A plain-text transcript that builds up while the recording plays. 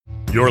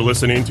You're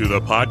listening to the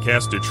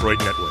Podcast Detroit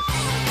Network.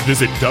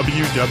 Visit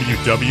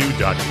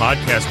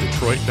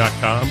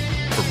www.podcastdetroit.com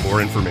for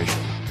more information.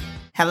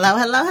 Hello,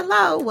 hello,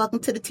 hello. Welcome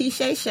to the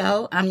T-Shay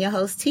Show. I'm your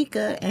host,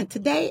 Tika, and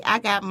today I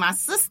got my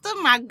sister,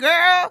 my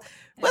girl.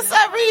 What's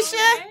up,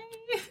 Risha?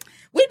 Hey.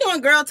 We're doing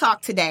girl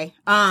talk today,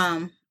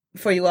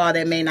 for you all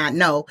that may not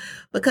know,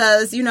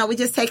 because, you know, we're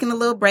just taking a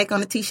little break on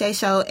the T-Shay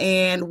Show,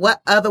 and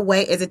what other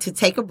way is it to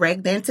take a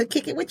break than to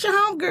kick it with your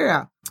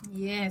homegirl?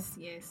 Yes.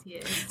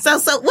 So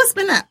what's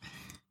been up?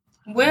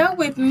 Well,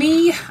 with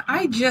me,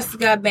 I just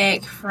got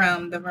back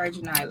from the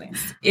Virgin Islands.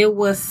 It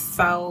was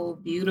so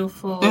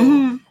beautiful.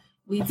 Mm-hmm.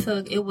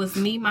 It was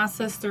me, my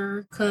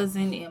sister,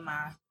 cousin, and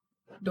my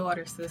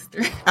daughter's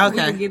sister. Okay. We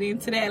can get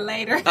into that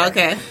later.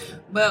 Okay.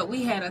 But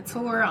we had a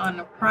tour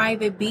on a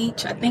private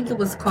beach. I think it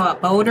was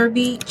called Boulder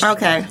Beach.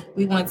 Okay.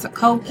 We went to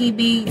Koki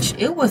Beach.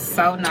 It was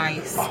so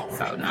nice.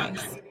 So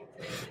nice.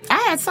 I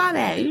had saw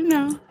that, you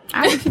know.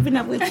 I was keeping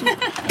up with you.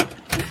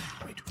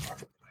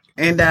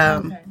 And,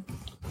 Okay.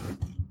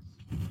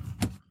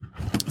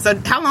 So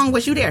how long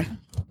was you there?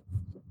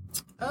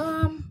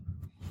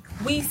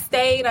 We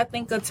stayed, I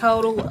think, a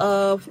total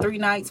of 3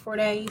 nights, 4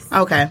 days.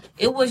 Okay.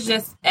 It was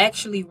just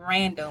actually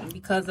random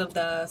because of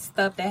the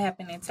stuff that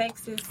happened in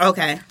Texas.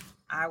 Okay.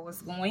 I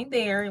was going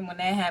there, and when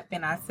that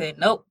happened, I said,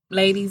 nope,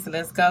 ladies,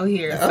 let's go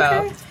here.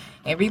 Okay. So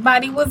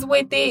everybody was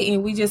with it,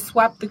 and we just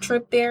swapped the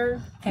trip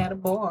there, had a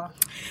ball.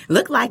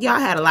 Looked like y'all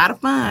had a lot of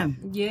fun.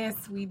 Yes,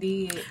 we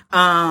did.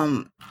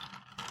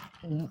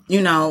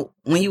 You know,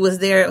 when you was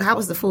there, how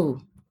was the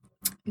food?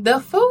 The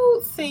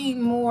food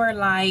seemed more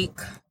like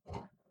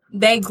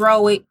they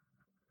grow it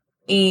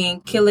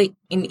and kill it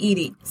and eat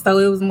it. So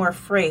it was more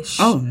fresh.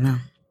 Oh, no.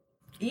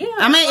 Yeah.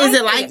 I mean, is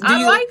it like...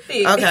 I liked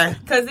it. Okay.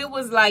 Because it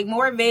was like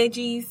more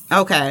veggies.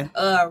 Okay.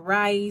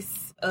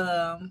 Rice.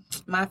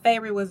 My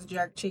favorite was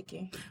jerk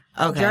chicken.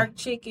 Okay. Jerk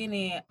chicken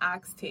and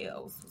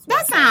oxtails.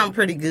 That sounds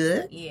pretty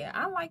good. Yeah,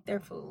 I like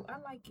their food. I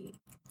like it.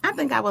 I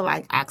think I would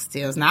like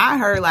oxtails. Now, I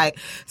heard like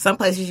some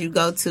places you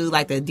go to,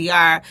 like the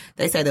DR,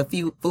 they say the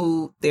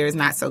food there is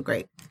not so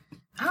great.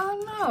 I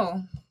don't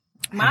know.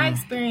 My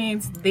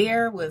experience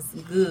there was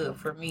good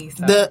for me.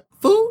 So. The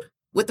food?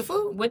 With the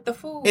food? With the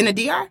food. In the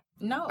DR?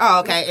 No. Oh,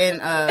 okay. And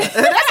that's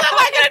not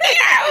like in the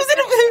DR. I was in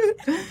the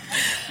food.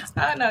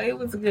 I don't know. It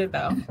was good,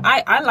 though.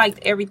 I liked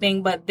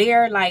everything, but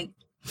there, like,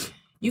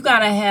 you got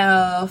to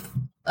have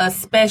a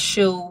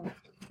special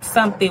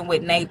something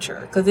with nature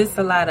because it's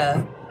a lot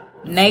of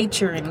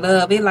nature and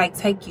love. It, like,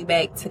 take you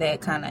back to that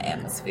kind of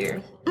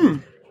atmosphere.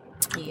 Mm.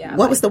 Yeah.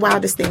 What was the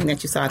wildest thing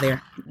that you saw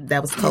there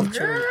that was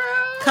culturally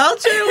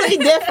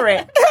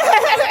different?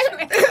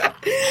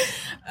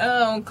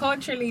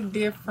 Culturally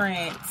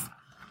different.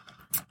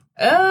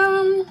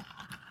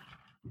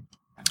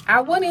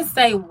 I wouldn't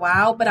say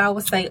wow, but I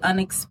would say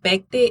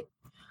unexpected.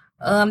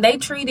 They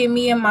treated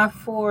me and my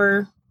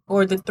 4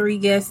 or the 3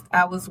 guests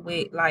I was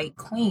with like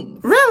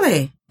queens.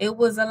 Really? It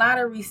was a lot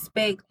of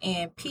respect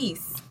and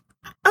peace.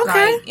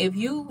 Okay. Like, if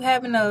you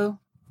having a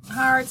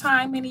hard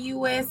time in the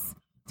U.S.,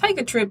 take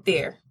a trip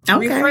there.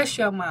 Okay. Refresh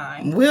your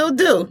mind. Will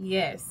do.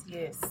 Yes.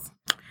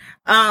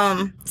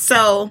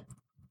 So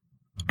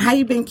how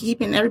you been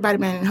keeping, everybody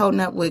been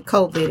holding up with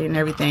COVID and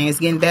everything? It's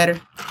getting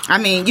better? I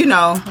mean, you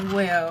know.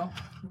 Well,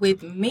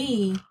 with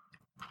me,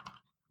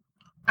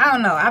 I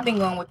don't know. I've been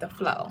going with the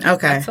flow.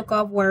 Okay. I took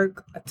off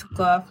work. I took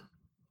off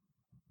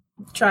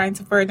trying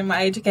to further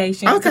my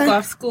education. Okay. I took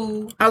off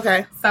school.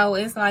 Okay. So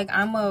it's like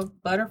I'm a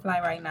butterfly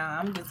right now.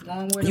 I'm just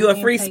going where you're a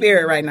free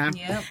spirit right now.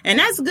 Yep. And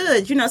that's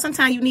good. You know,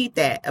 sometimes you need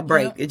that, a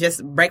break. Yep.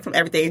 Just break from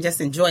everything and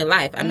just enjoy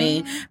life. I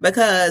mean,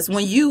 because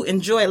when you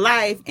enjoy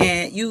life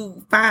and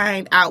you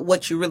find out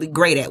what you're really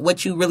great at,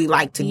 what you really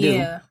like to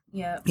do.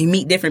 Yeah. You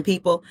meet different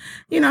people.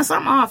 You know, so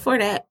I'm all for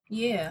that.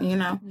 Yeah. You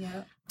know?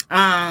 Yeah.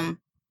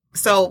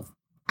 So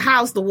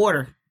how's the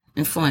water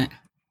in Flint?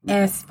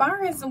 As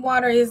far as the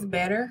water is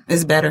better.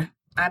 It's better.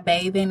 I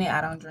bathe in it. I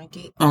don't drink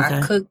it. Okay.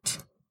 I cooked,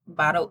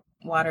 bottled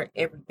water,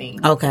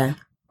 everything. Okay.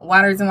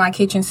 Water's in my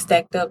kitchen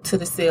stacked up to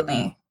the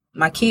ceiling.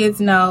 My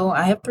kids know.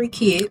 I have 3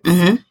 kids.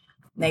 Mm-hmm.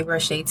 They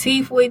brush their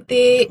teeth with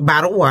it.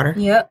 Bottled water.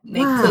 Yep.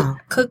 They Wow.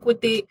 cook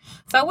with it.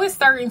 So with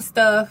certain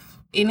stuff,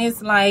 and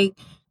it's like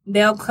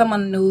they'll come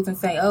on the news and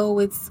say, oh,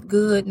 it's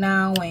good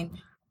now, and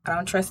I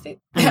don't trust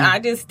it. Mm-hmm. I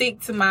just stick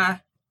to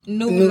my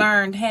new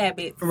learned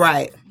habits.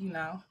 Right. You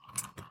know.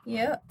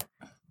 Yep.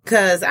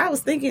 Because I was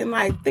thinking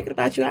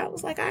about you. I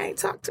was like, I ain't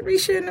talked to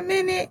Risha in a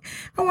minute.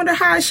 I wonder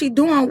how is she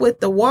doing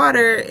with the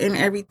water and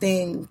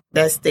everything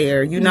that's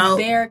there, you know?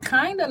 They're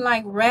kind of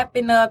like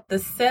wrapping up the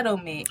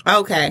settlement.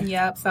 Okay.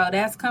 Yep. So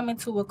that's coming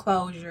to a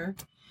closure.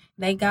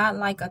 They got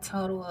like a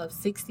total of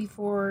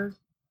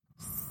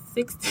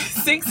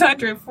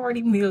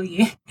 640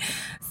 million.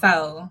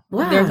 So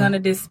they're going to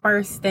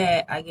disperse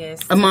that, I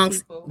guess,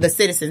 amongst the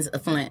citizens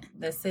of Flint.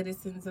 The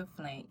citizens of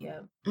Flint,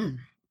 yep. Mm.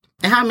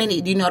 And how many,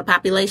 do you know the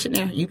population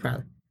there? You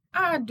probably.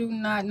 I do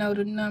not know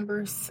the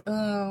numbers.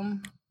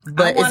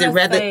 But is it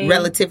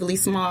relatively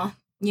small?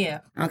 Yeah.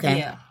 Okay.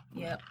 Yeah.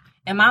 Yep.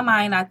 In my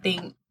mind, I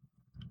think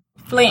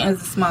Flint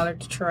is a smaller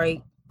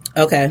Detroit.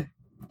 Okay.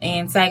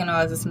 And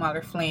Saginaw is a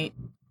smaller Flint.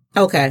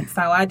 Okay.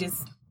 So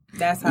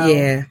that's how.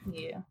 Yeah.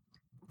 Yeah.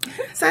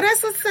 So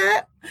that's what's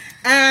up.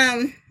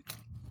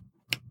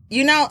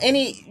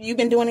 You've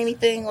been doing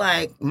anything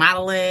like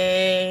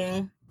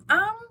modeling?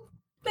 I'm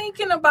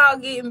thinking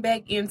about getting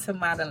back into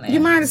modeling. You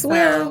might as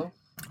well. So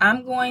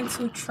I'm going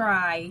to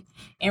try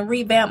and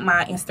revamp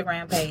my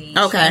Instagram page.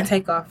 Okay. And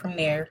take off from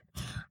there.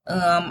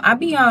 I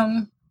be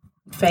on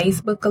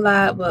Facebook a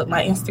lot, but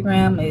my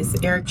Instagram is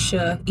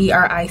Ericsha,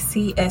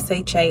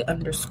 ERICSHA _.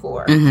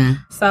 Mm-hmm.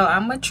 So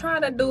I'm going to try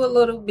to do a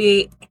little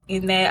bit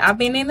in that. I've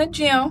been in the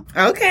gym.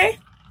 Okay.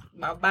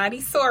 My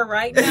body's sore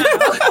right now.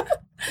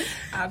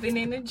 I've been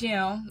in the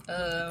gym.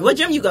 What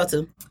gym you go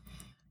to?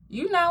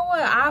 You know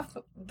what?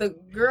 The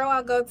girl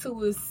I go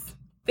to is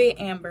Fit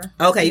Amber.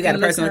 Okay, you got a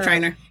personal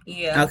trainer?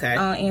 Yeah. Okay.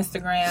 On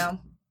Instagram.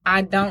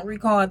 I don't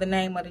recall the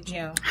name of the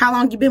gym. How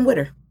long you been with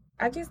her?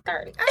 I just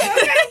started. Oh,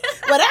 okay.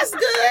 Well, that's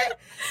good.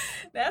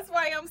 That's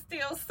why I'm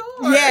still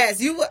sore.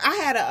 Yes, I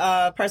had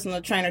a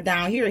personal trainer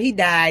down here. He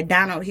died.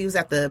 Donald, he was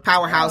at the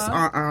Powerhouse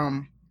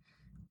on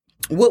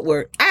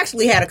Woodward. I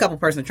actually had a couple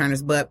personal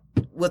trainers, but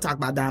we'll talk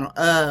about Donald.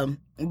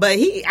 But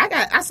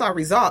I saw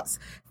results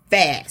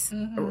fast.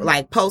 Mm-hmm.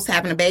 Like post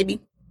having a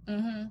baby.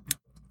 Mm-hmm.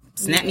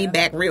 Snapped me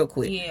back real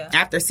quick. Yeah.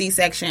 After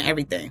C-section,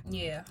 everything.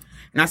 Yeah.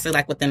 And I said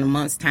like within a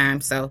month's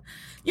time. So,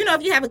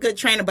 if you have a good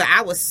trainer, but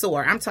I was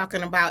sore. I'm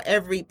talking about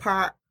every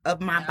part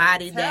of my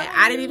body that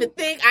I didn't even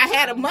think I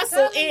had a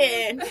muscle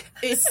in.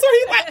 It's sore.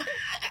 Like,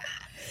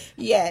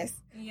 yes.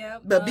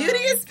 Yep. But beauty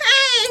is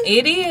pain.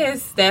 It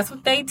is. That's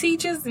what they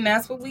teach us, and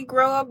that's what we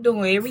grow up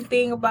doing.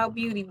 Everything about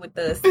beauty with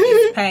us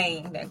is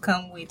pain that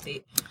come with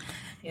it.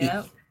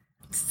 Yep.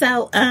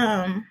 So,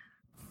 I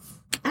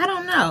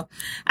don't know.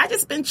 I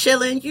just been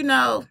chilling.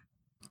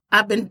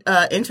 I've been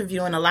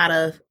interviewing a lot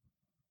of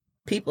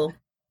people.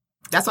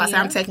 That's why I said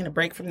I'm taking a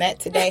break from that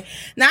today.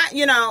 Not,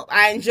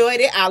 I enjoyed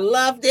it. I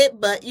loved it.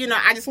 But,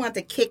 I just wanted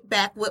to kick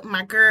back with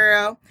my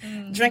girl,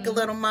 drink a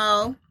little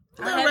more.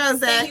 I haven't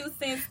seen you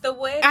since the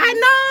wedding. I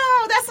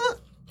know.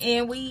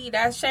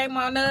 That's shame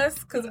on us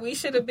because we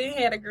should have been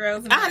had a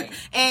girls' night.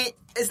 And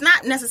it's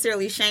not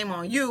necessarily shame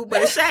on you,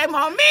 but it's shame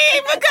on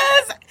me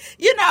because,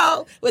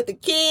 with the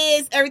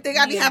kids, everything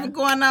I be having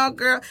going on,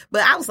 girl.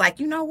 But I was like,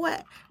 you know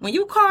what? When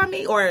you call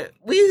me or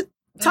we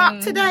talk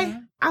today,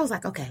 I was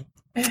like, okay,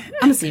 I'm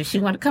going to see if she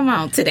want to come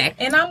on today.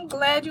 And I'm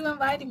glad you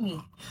invited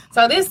me.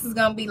 So this is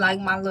going to be like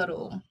my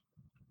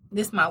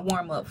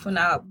warm-up when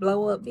I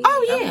blow up.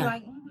 Oh, yeah. I'll be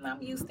like, I'm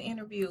used to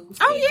interviews.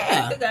 Oh,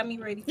 yeah. You got me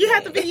ready. You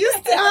have to be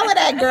used to all of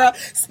that, girl.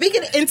 Speak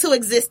it into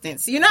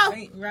existence,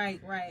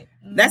 Right.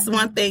 Mm-hmm. That's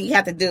one thing you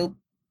have to do.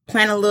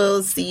 Plant a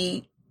little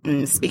seed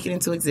and speak it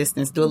into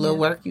existence. Do a little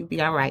work. You'll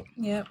be all right.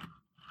 Yep.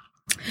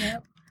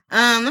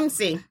 Let me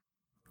see.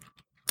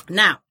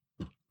 Now,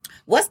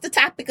 what's the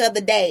topic of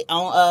the day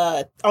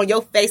on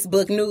your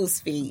Facebook news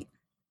feed?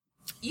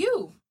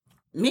 You.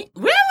 Me?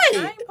 Really?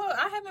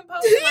 I haven't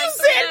posted You like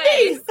sent 3 me.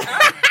 days.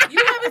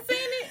 You haven't seen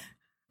it?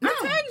 No. I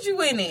tagged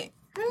you in it.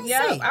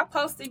 Yeah, I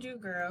posted you,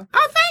 girl.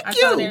 Oh, thank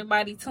you. I told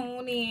everybody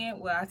tune in.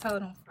 Well, I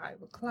told them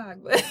 5 o'clock,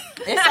 but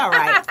it's all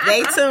right.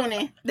 They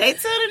tuning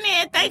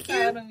in. Thank you.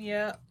 I told them,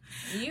 yeah.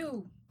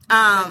 You. The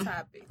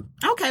topic.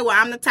 Okay,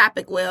 well, I'm the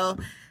topic. Well,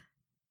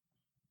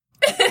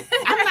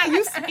 I'm not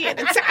used to being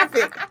the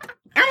topic.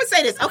 I'm gonna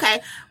say this. Okay,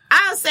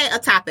 I'll say a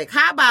topic.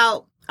 How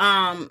about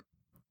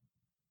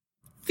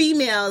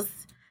females?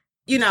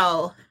 We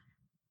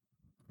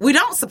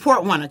don't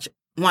support one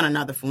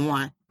another for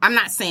one. I'm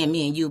not saying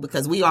me and you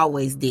because we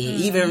always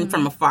did, even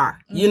from afar.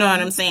 You know what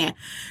I'm saying?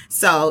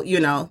 So,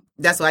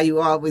 that's why you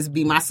always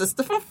be my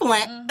sister from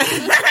Flint.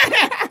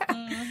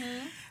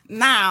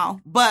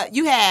 Now, but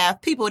you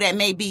have people that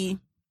may be,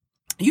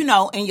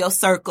 in your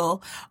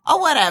circle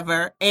or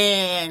whatever.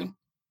 And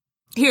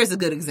here's a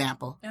good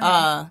example.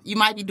 You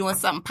might be doing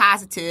something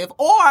positive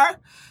or,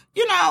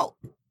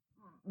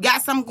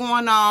 got something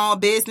going on,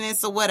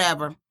 business or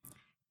whatever.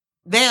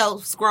 They'll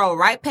scroll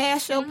right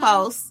past your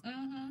post.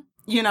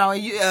 You I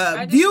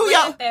just view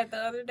read that the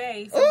other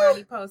day.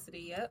 Somebody posted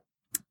it. Yep.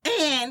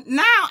 And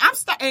now I'm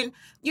starting.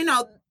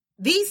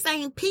 These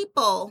same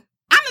people.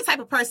 I'm the type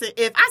of person.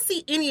 If I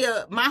see any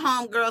of my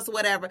homegirls or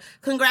whatever,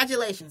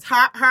 congratulations,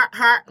 heart.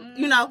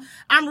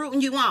 I'm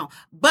rooting you on.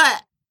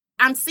 But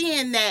I'm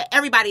seeing that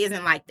everybody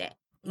isn't like that.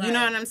 Right. You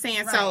know what I'm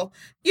saying? Right. So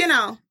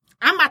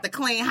I'm about to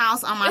clean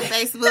house on my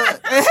Facebook.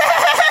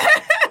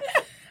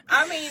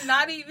 I mean,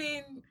 not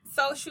even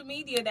social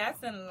media.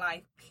 That's in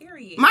life.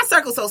 Period. My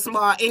circle's so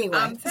small anyway.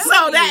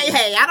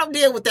 I don't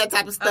deal with that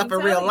type of stuff in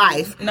real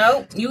life.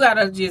 Nope. You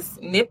gotta just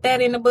nip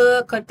that in the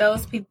bud, cut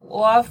those people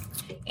off,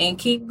 and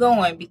keep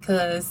going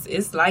because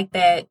it's like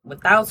that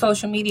without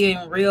social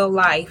media in real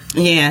life.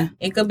 Yeah.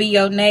 It could be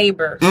your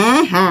neighbor.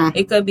 Mm-hmm.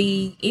 It could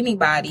be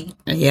anybody.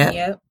 Yeah.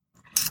 Yep.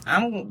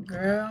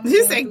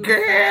 You say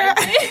girl.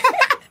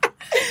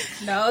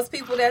 Those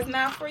people that's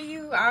not for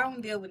you, I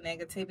don't deal with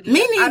negativity.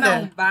 Me neither. I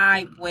don't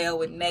vibe well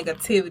with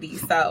negativity.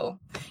 So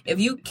if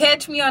you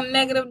catch me on a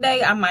negative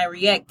day, I might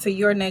react to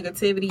your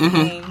negativity,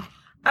 and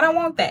I don't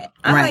want that.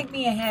 I like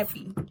being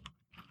happy.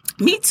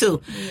 Me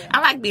too. Yeah. I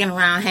like being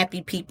around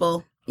happy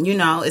people. You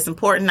know, it's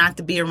important not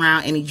to be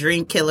around any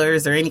dream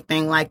killers or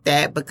anything like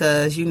that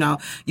because, you know,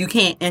 you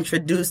can't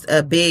introduce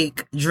a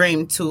big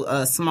dream to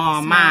a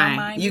small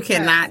mind. You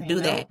cannot do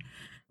that.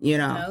 You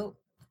know. Nope.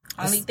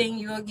 Only thing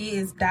you'll get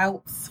is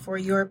doubts for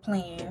your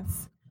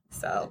plans.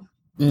 So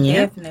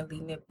definitely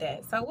nip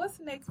that. So what's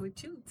next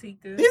with you,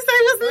 Tika? You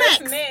say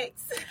what's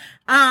next?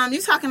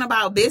 You talking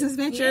about business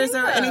ventures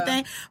or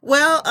anything?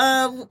 Well,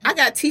 I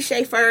got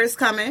T-Shay Furs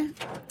coming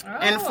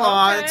in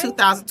fall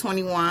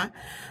 2021.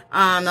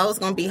 Those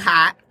gonna be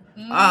hot.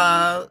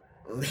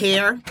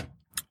 Hair.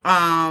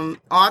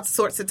 All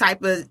sorts of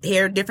type of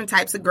hair, different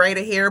types of grade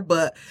of hair,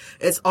 but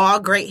it's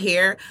all great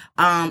hair.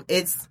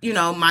 It's, you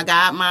know, my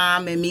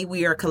godmom and me,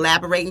 we are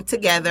collaborating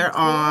together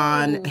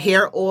on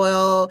hair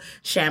oil,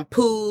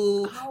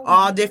 shampoo,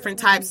 all different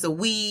types of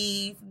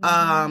weave,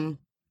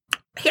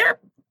 hair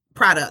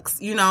products,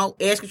 you know,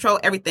 edge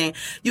control, everything.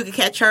 You can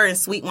catch her in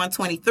Suite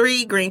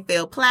 123,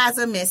 Greenfield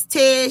Plaza, Miss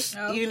Tish.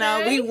 Okay. You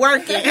know, we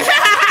working.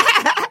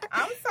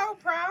 I'm so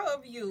proud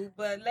of you,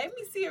 but let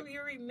me see if you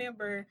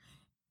remember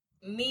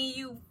me,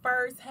 you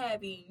first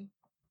having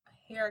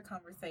a hair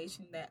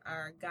conversation that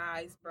our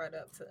guys brought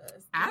up to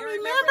us. I You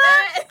remember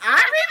that?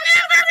 I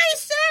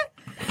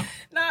remember, Risha.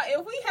 Now,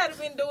 if we had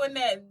been doing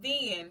that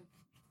then,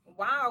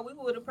 wow, we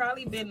would have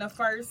probably been the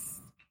first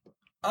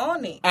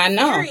on it. I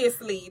know.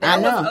 Seriously.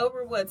 That was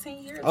over,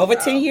 10 years Over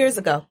ago? 10 years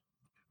ago.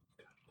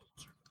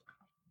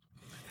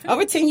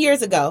 Over 10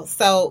 years ago.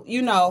 So,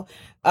 you know,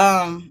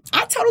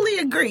 I totally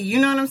agree. You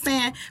know what I'm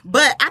saying?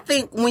 But I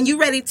think when you're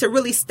ready to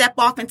really step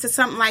off into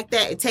something like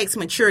that, it takes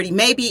maturity.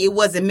 Maybe it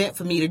wasn't meant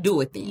for me to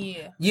do it then.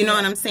 Yeah. You know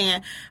what I'm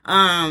saying?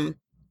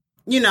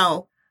 You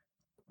know,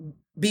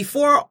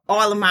 before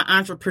all of my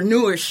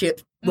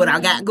entrepreneurship, what I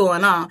got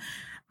going on,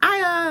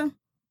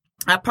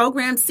 I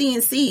programmed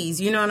CNCs,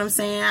 you know what I'm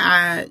saying?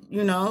 I,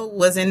 you know,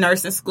 was in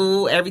nursing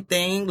school,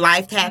 everything.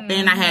 Life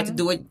happened. I had to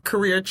do a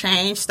career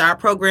change, start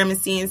programming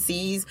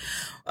CNCs.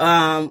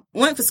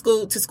 Went to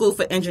school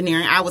for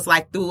engineering. I was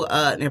like through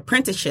an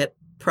apprenticeship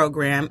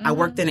program. I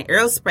worked in the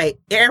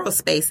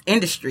aerospace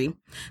industry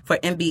for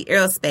MB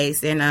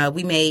Aerospace, and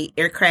we made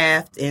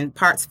aircraft and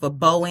parts for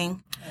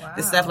Boeing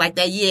and stuff like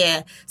that.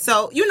 Yeah.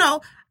 So, you know,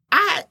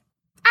 I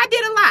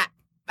did a lot.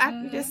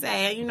 I'm just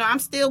saying, you know, I'm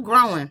still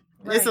growing.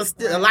 There's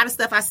a lot of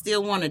stuff I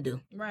still want to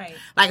do. Right.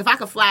 Like if I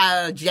could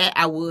fly a jet,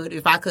 I would.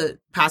 If I could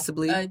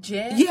possibly. A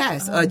jet?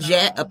 Yes, a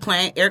jet, a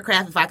plane,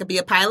 aircraft. If I could be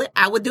a pilot,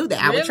 I would do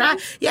that. Really? I would try.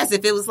 Yes,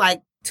 if it was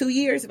like 2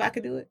 years, if I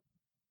could do it.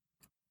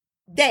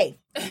 Dave,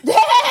 let me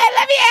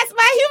ask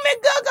my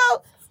human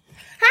Google.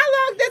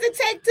 How long does it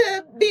take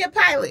to be a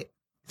pilot?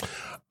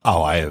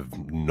 Oh, I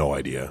have no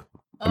idea.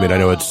 I mean, I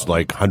know it's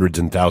like hundreds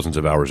and thousands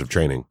of hours of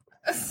training.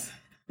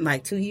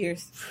 Like 2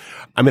 years.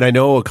 I mean, I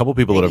know a couple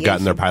people that have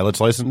gotten their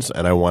pilot's license,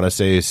 and I want to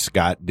say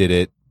Scott did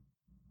it.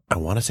 I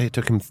want to say it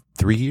took him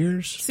 3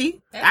 years. See,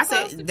 that's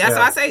why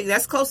I say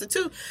that's closer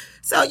to.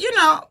 So, you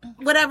know,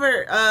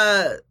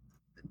 whatever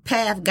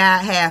path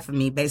God had for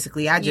me,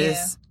 basically, I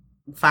just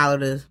follow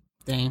the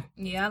thing.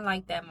 Yeah, I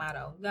like that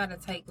motto. You got to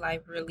take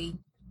life really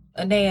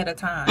a day at a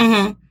time.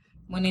 Mm-hmm.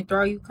 When they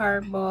throw you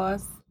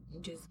curveballs,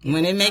 just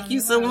when they make you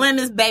some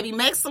lemons, baby,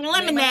 make some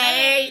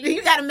lemonade.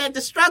 You got to make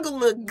the struggle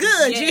look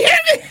good. You hear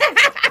me?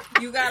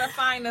 You got to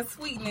find the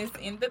sweetness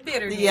in the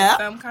bitterness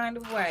some kind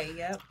of way.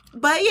 Yep.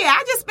 But yeah,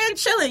 I just been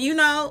chilling, you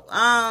know.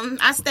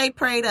 I stay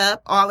prayed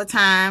up all the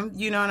time.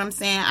 You know what I'm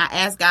saying? I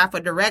ask God for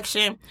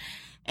direction.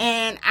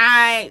 And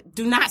I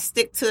do not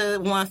stick to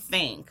one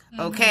thing,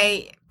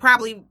 okay?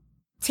 Probably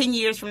 10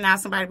 years from now,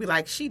 somebody will be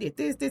like, she did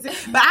this.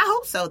 But I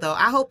hope so, though.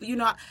 I hope, you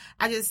know,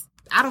 I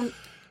don't.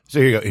 So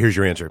here you go. Here's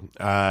your answer.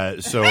 So I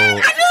knew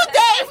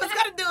Dave was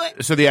going to do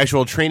it. So the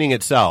actual training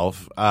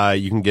itself,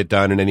 you can get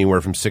done in anywhere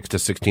from 6 to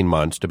 16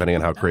 months, depending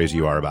on how crazy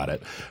you are about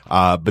it.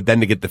 But then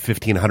to get the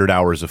 1,500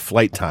 hours of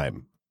flight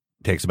time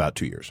takes about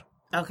 2 years.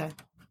 Okay.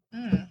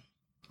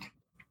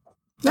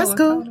 That's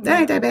cool. That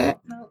ain't that bad.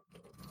 Nope.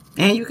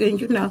 And you can,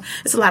 you know,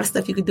 it's a lot of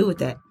stuff you can do with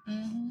that.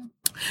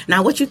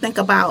 Now, what you think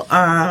about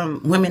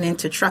women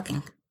into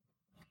trucking?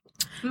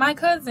 My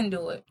cousin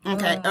do it.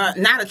 Okay.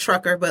 Not a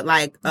trucker, but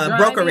like Driving?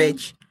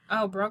 brokerage.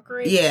 Oh,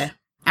 brokerage? Yeah.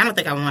 I don't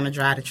think I want to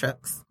drive the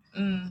trucks.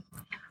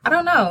 I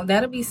don't know.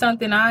 That'll be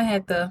something I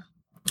had to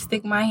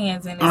stick my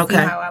hands in and see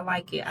how I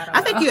like it.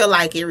 I think you'll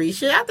like it,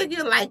 Risha. I think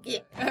you'll like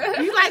it.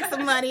 You like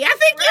some money. I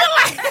think you'll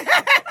like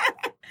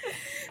it.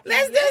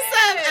 Let's do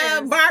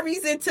some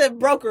Barbies into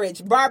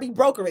brokerage. Barbie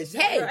brokerage.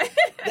 Hey,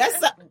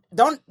 that's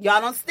y'all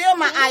don't steal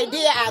my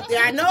idea out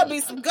there. I know it'll be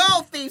some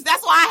gold thieves.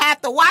 That's why I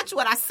have to watch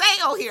what I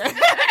say on here.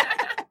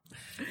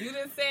 You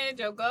done said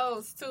your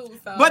goals too,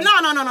 so. But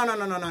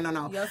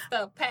no. Your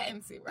stuff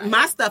patented, right?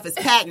 My stuff is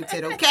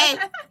patented, okay?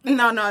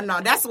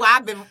 No. That's why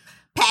I've been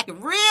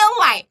packing real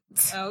light.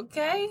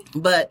 Okay.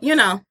 But, you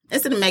know,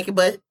 it's in the making,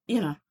 but,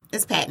 you know,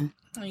 it's patent.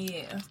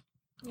 Yeah.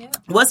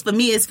 What's for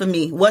me is for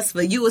me. What's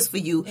for you is for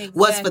you. Exactly.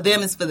 What's for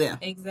them is for them.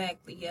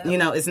 Exactly, yeah. You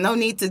know, it's no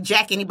need to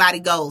jack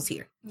anybody's goals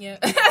here. Yeah.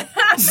 You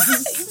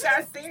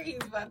got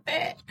serious about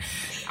that.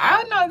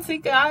 I don't know,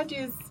 Tika.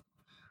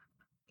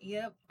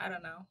 Yep, I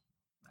don't know.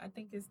 I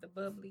think it's the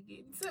bubbly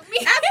getting to me.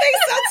 I think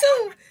so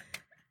too.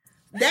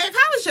 Dave,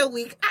 how was your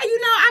week?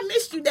 I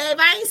missed you, Dave.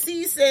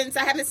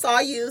 I haven't saw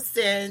you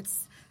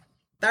since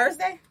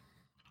Thursday.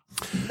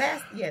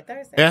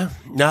 Thursday. Yeah.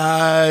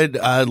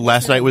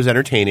 Last night was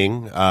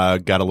entertaining.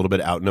 Got a little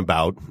bit out and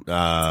about.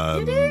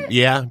 You did?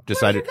 Yeah.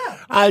 Decided. Where'd you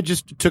go? I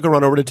just took a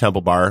run over to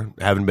Temple Bar.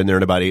 Haven't been there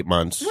in about 8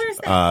 months. Where's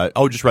that?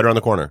 Just right around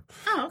the corner.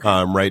 Oh,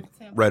 okay.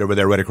 Right over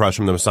there, right across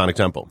from the Masonic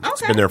Temple.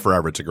 It's Okay. been there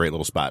forever. It's a great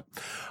little spot.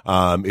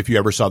 If you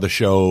ever saw the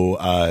show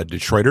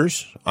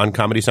Detroiters on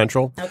Comedy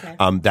Central, Okay.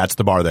 that's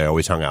the bar they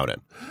always hung out in.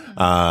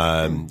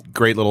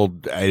 Great little.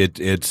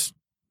 It's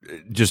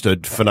just a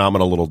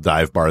phenomenal little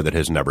dive bar that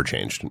has never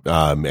changed,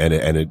 and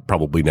it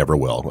probably never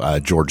will.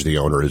 George, the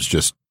owner, is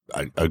just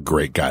a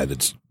great guy.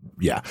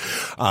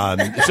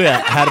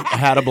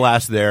 Had a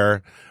blast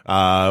there.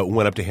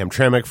 Went up to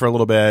Hamtramck for a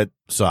little bit,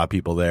 saw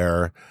people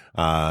there,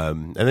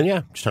 and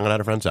then just hung out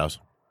at a friend's house.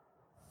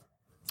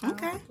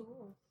 Okay.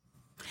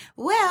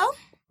 Well,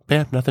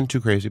 Yeah, nothing too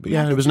crazy, but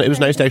it was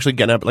nice to actually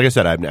get up. Like I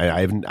said, I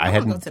I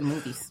hadn't. go to the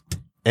movies.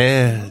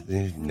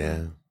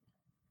 No,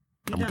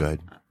 I'm good.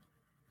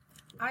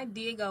 I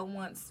did go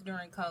once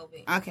during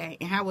COVID. Okay,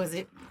 and how was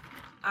it?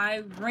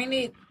 I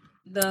rented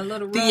the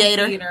little room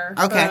Theater? theater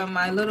Okay. for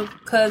my little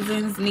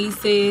cousins,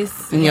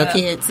 nieces, And your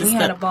kids and We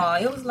had a stuff. ball.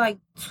 It was like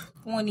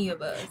 20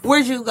 of us.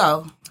 Where'd you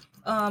go?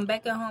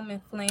 Back at home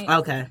in Flint.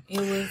 Okay. It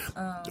was.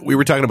 We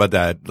were talking about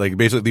that. Like,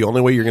 basically, the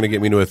only way you're going to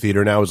get me into a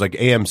theater now is like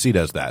AMC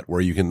does that,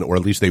 where you can, or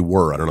at least they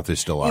were. I don't know if they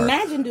still are.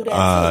 Imagine do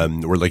that.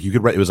 Too. Where like you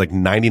could rent. It was like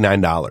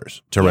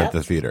 $99 to rent Yep.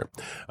 the theater.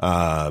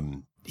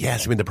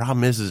 Yes, I mean the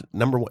problem is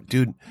number one,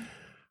 dude.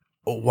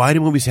 Why do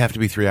movies have to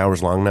be 3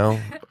 hours long now?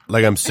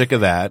 Like, I'm sick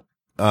of that.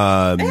 There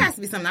has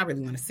to be something I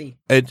really want to see.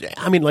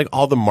 Like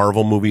all the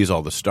Marvel movies,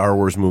 all the Star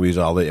Wars movies,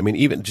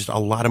 even just a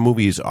lot of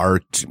movies are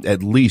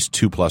at least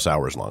 2+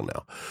 hours long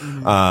now.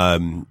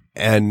 Mm-hmm.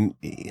 And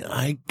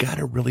I got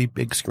a really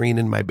big screen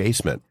in my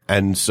basement.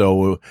 And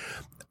so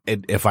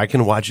if I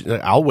can watch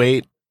it, I'll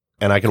wait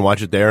and I can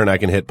watch it there and I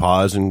can hit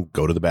pause and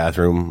go to the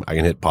bathroom. I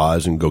can hit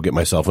pause and go get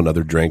myself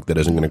another drink that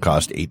isn't going to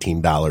cost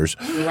 $18.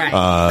 Right.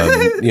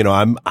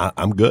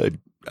 I'm good.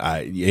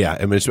 I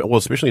mean,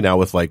 especially now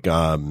with like,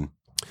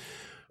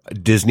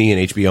 Disney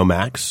and HBO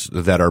Max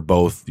that are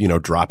both,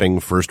 dropping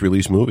first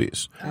release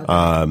movies. Okay.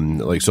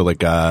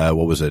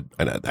 What was it?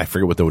 And I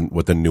forget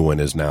what the new one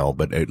is now,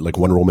 but like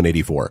Wonder Woman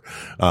 84.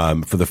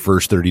 For the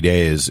first 30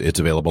 days, it's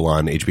available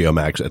on HBO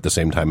Max at the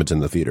same time it's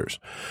in the theaters.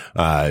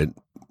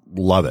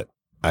 Love it.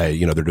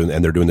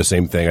 They're doing the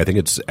same thing. I think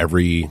it's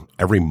every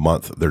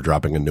month they're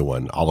dropping a new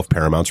one. All of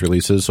Paramount's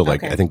releases. So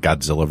like, Okay. I think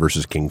Godzilla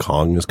versus King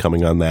Kong is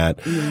coming on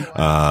that.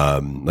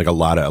 Like a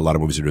lot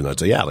of movies are doing that.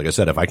 So yeah, like I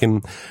said, if I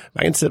can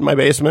sit in my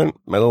basement,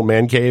 my little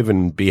man cave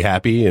and be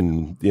happy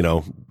and,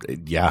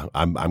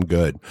 I'm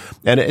good.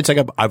 And it's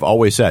like I've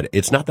always said,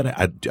 it's not that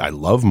I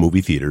love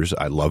movie theaters.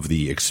 I love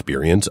the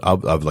experience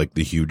of like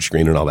the huge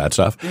screen and all that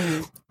stuff.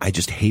 I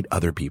just hate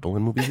other people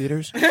in movie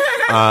theaters.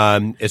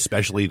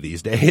 Especially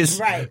these days.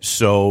 Right.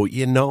 So,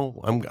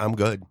 I'm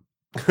good.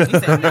 You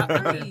said not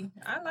for me.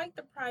 I like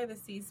the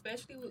privacy,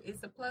 especially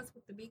it's a plus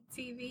with the big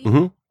TV.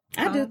 Mm-hmm.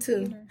 I do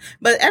too.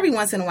 But every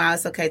once in a while,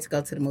 it's okay to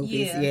go to the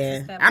movies. Yeah, Yeah.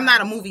 just that I'm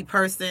not a balance. movie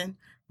person,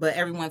 but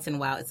every once in a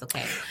while, it's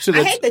okay. So I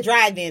that's- hate the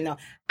drive-in, though.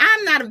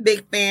 I'm not a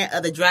big fan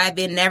of the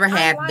drive-in, never I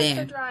have like been.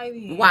 the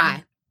drive-in.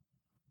 Why?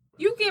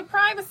 You get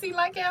privacy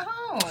like at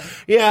home.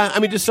 Yeah, I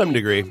mean, to some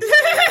degree.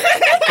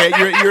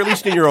 You're at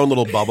least in your own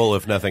little bubble,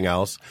 if nothing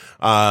else.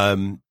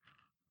 Like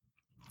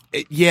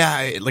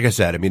I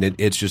said, I mean,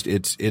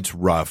 it's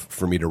rough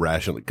for me to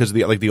rationally, because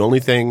the only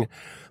thing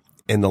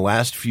in the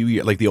last few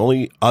years, like the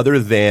only other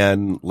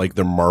than like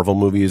the Marvel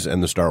movies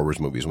and the Star Wars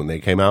movies when they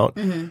came out,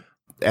 and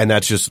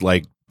that's just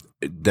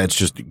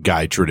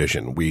guy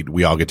tradition.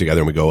 We all get together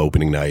and we go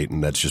opening night,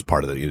 and that's just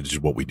part of it's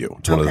just what we do.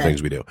 It's one of the Okay.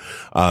 things we do.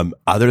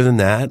 Other than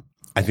that,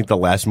 I think the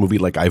last movie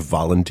like I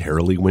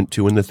voluntarily went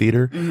to in the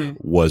theater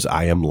was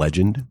I Am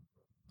Legend.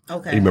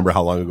 Okay. You remember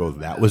how long ago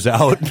that was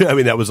out? I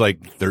mean, that was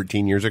like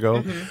 13 years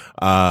ago.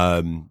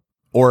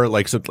 Or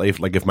like,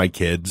 if my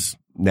kids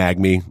nag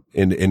me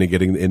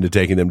into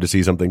taking them to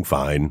see something,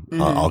 fine,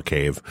 I'll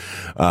cave.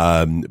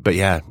 But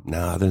yeah, no,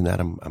 other than that,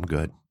 I'm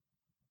good.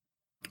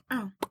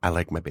 Oh. I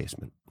like my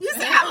basement. You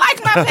said I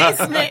like my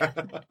basement.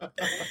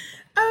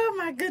 Oh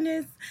my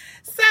goodness.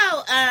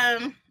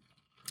 So,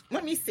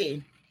 let me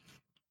see.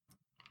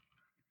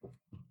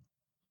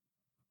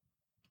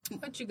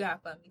 What you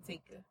got for me,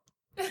 Tika?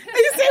 You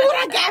see what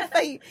I got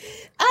for you?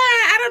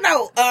 I don't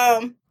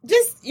know.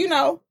 Just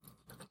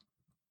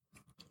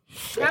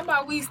How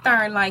about we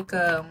start like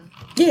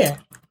yeah.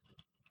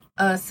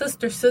 a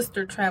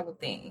sister travel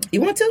thing?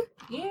 You want to?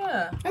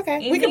 Yeah. Okay,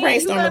 And we can then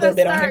brainstorm you a little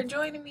bit on start it.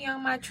 joining me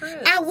on my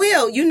trip. I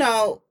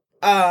will.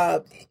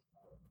 I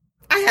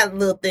have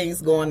little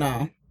things going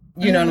on.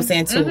 You know what I'm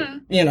saying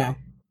too.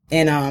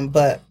 And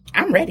but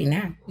I'm ready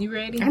now. You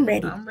ready? I'm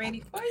ready. I'm ready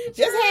for you. Just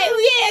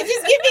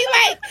give me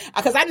like,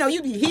 because I know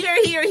you be here.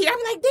 I'm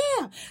like,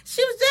 damn,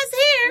 she was just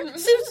here.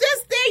 She was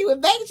just there. You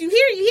in Vegas. You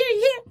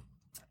here.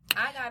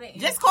 I got it.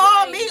 Just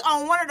call me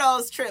on one of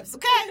those trips,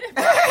 okay?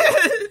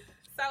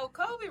 So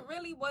COVID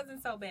really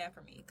wasn't so bad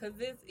for me because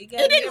it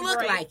didn't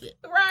look like it.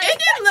 Right. It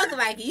didn't look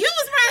like it. You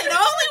was probably the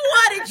only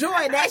one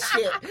enjoying that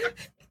shit.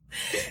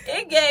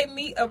 It gave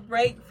me a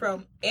break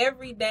from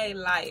everyday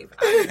life.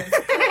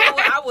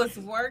 I was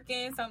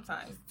working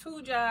sometimes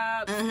 2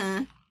 jobs,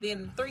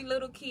 then 3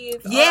 little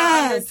kids, all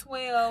under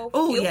 12.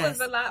 Ooh, it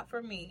was a lot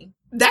for me.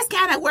 That's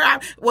kind of where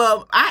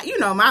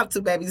my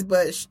 2 babies,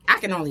 but I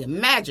can only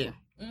imagine.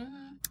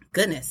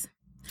 Goodness.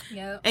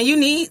 Yep. And you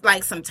need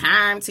like some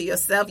time to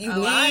yourself. You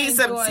need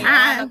some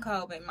time.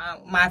 COVID.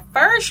 My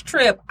first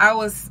trip, I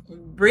was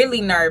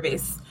really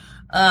nervous.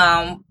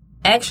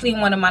 Actually, in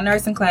one of my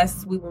nursing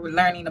classes, we were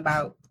learning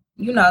about,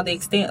 the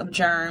extent of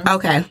germs.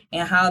 Okay.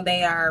 And how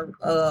they are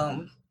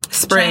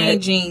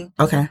spread changing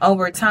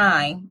over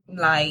time.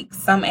 Like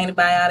some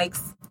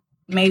antibiotics,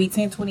 maybe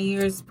 10, 20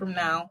 years from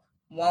now,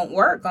 won't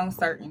work on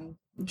certain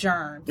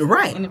germs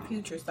in the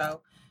future.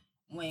 So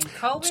when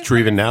COVID, it's true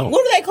even now.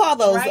 What do they call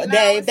those, right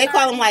Dave? They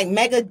call them like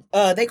mega.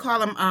 They call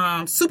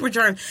them super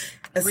germ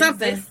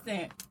something.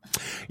 Resistant.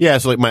 Yeah,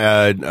 so like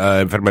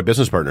in fact, my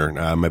business partner,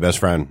 my best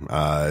friend,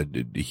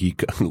 he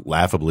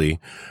laughably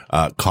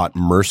caught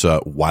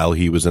MRSA while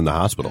he was in the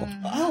hospital.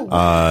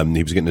 Oh,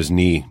 he was getting his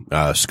knee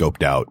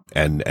scoped out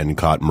and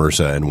caught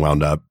MRSA and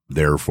wound up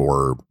there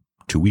for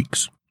 2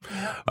 weeks.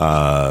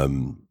 how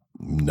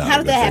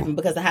did that happen?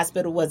 Because the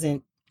hospital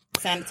wasn't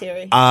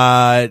sanitary.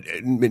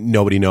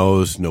 Nobody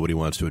knows. Nobody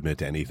wants to admit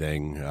to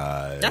anything.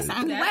 That's the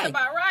only way. That's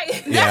about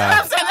right.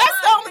 Yeah. That's what I'm saying.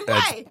 That's the only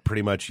way. That's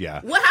pretty much,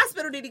 yeah. What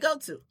hospital did he go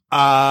to?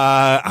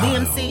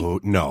 DMC?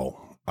 DMC?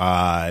 No.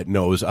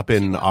 No, it was up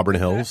in Auburn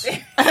Hills.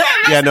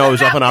 Yeah, no, it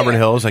was up in Auburn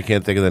Hills. I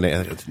can't think of the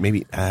name.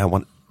 Maybe I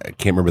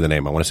can't remember the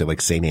name. I want to say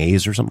like St.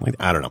 A's or something like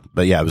that. I don't know.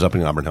 But yeah, it was up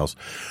in Auburn Hills.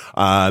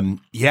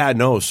 Yeah,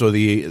 no. So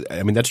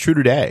that's true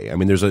today. I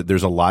mean,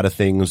 there's a lot of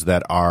things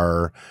that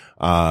are,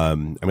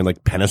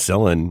 like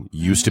penicillin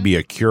used to be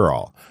a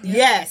cure-all.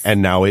 Yes.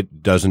 And now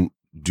it doesn't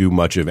do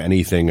much of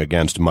anything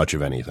against much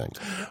of anything.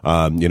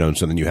 And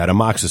so then you had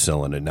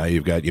amoxicillin and now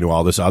you've got,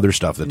 all this other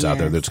stuff that's out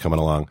there that's coming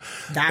along.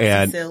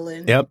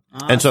 Doxycycline. Yep.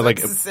 And so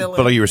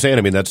but like you were saying,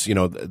 I mean, that's,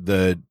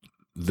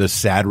 the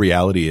sad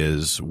reality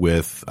is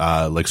with,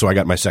 so I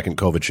got my second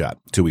COVID shot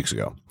 2 weeks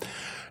ago.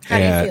 How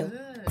do you feel?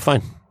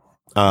 Fine.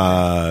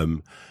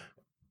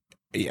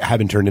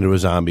 Haven't turned into a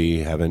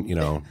zombie. Haven't,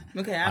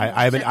 Okay.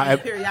 I haven't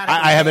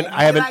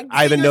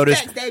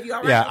noticed.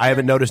 I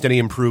haven't noticed any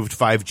improved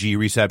 5G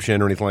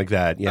reception or anything like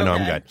that. Yeah, no,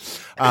 I'm good.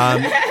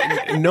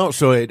 No,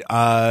 so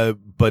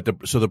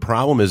the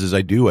problem is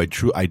I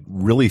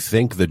really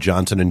think the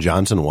Johnson &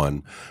 Johnson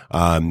one,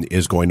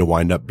 is going to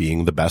wind up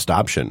being the best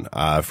option,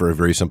 for a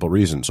very simple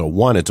reason. So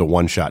one, it's a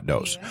 1-shot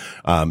dose,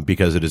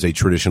 because it is a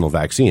traditional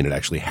vaccine. It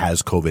actually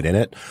has COVID in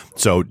it.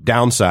 So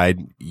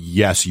downside,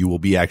 yes, you will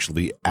be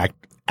actually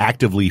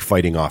actively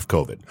fighting off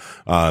COVID,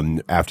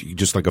 after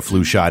just like a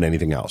flu shot,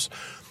 anything else.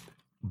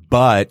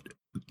 But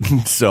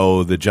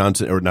so the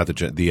Johnson or not the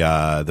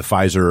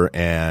Pfizer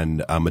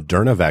and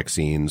Moderna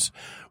vaccines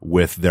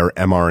with their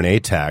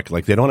mRNA tech,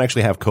 like they don't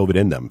actually have COVID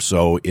in them.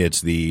 So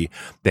they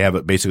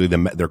have basically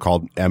they're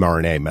called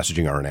mRNA,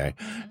 messaging RNA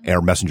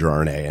or messenger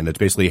RNA. And it's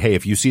basically, hey,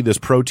 if you see this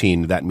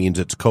protein, that means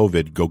it's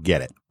COVID, go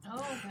get it.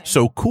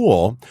 So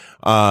cool.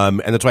 And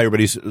that's why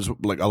everybody's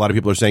like, a lot of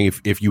people are saying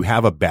if you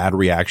have a bad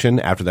reaction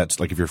after that,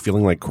 like if you're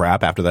feeling like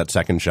crap after that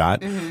second shot,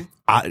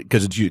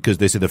 because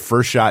they say the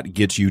first shot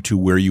gets you to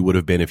where you would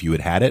have been if you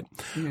had it.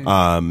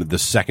 The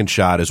second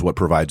shot is what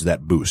provides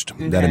that boost,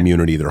 that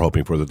immunity they're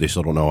hoping for, that they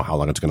still don't know how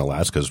long it's going to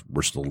last because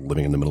we're still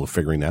living in the middle of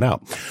figuring that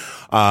out.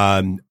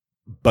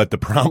 But the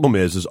problem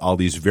is all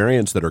these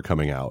variants that are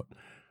coming out,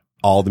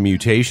 all the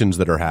mutations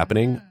that are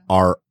happening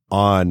are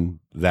on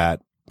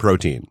that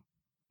protein.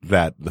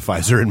 That the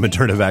Pfizer and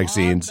Moderna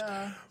vaccines,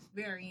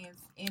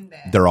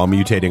 they're all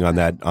mutating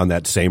on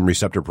that same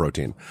receptor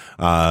protein.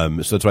 So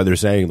that's why they're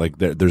saying like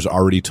there's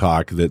already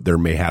talk that there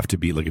may have to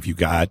be like if you've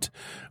gotten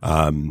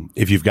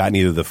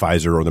either the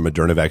Pfizer or the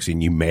Moderna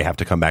vaccine, you may have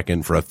to come back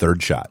in for a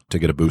third shot to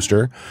get a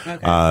booster,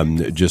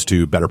 just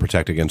to better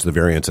protect against the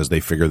variants as they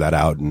figure that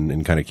out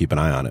and kind of keep an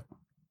eye on it.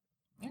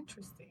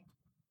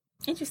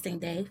 Interesting,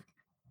 Dave.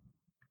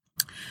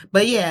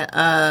 But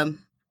yeah,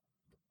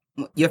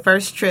 your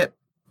first trip.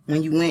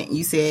 When you went,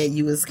 you said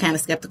you was kind of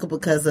skeptical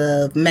because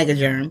of mega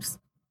germs.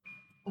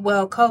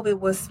 Well, COVID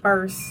was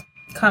first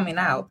coming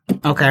out.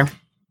 Okay.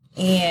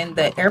 And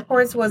the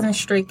airports wasn't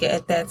strict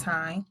at that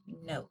time.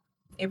 No.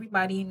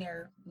 Everybody in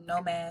there,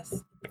 no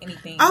mask,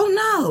 anything.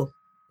 Oh,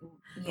 no.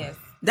 Yes.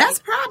 That's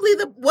probably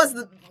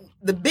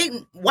the big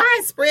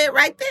widespread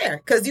right there.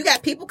 Because you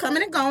got people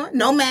coming and going,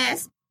 no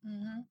mask.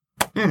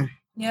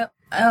 Yep.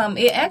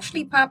 It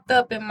actually popped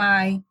up in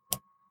my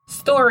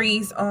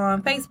stories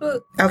on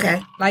Facebook.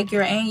 Okay. Like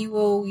your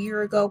annual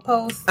year ago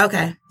post.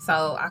 Okay.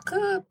 So I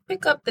could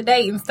pick up the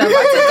date and stuff.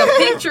 I took a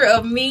picture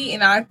of me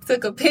and I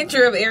took a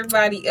picture of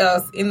everybody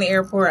else in the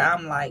airport.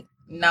 I'm like,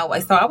 no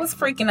way. So I was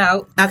freaking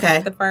out.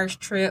 Okay. The first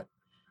trip.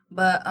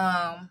 But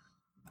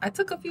I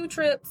took a few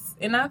trips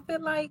and I feel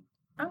like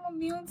I'm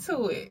immune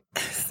to it.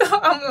 So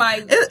I'm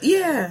like,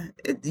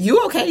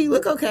 you okay? You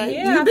look okay.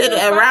 Yeah, You've been I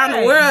feel around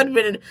fine. the world.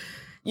 Been,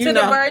 to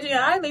the Virgin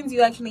Islands,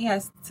 you actually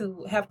have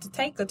to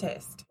take a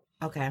test,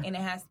 Okay. and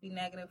it has to be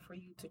negative for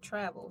you to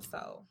travel.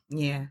 So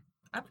Yeah.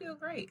 I feel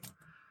great.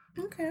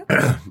 Okay.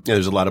 Yeah,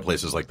 there's a lot of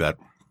places like that.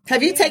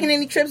 Have you taken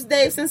any trips,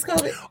 Dave, since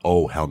COVID?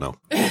 Oh, hell no.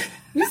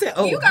 You said,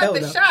 "Oh, you got hell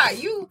the no." shot.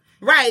 You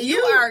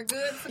are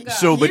good to go.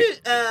 So,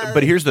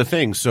 but here's the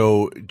thing.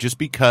 So just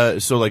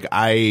because,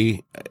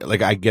 I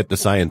get the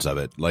science of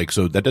it. Like,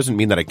 so that doesn't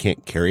mean that I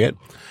can't carry it.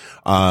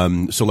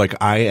 So like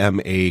I am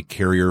a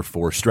carrier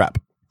for strep.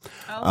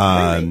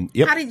 Really?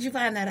 Yep. How did you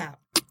find that out?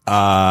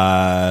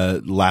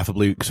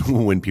 Laughably,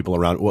 when people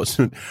around,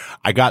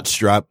 I got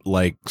strep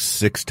like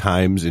 6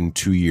 times in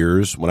 2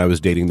 years when I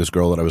was dating this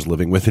girl that I was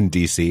living with in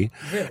DC.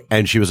 Really?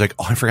 And she was like,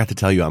 "Oh, I forgot to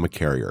tell you, I'm a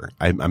carrier.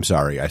 I'm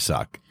sorry, I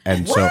suck."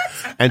 And so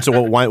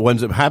what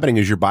winds up happening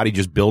is your body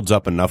just builds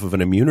up enough of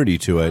an immunity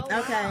to it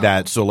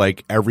that, so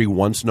like every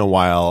once in a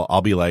while,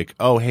 I'll be like,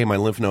 "Oh, hey, my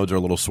lymph nodes are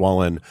a little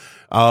swollen.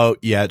 Oh,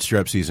 yeah, it's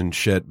strep season.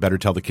 Shit, better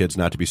tell the kids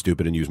not to be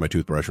stupid and use my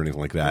toothbrush or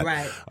anything like that."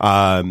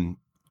 Right.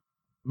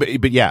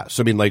 But yeah,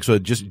 so I mean, like, so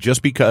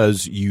just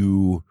because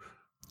you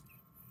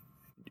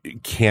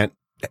can't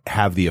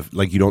have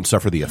you don't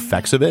suffer the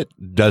effects of it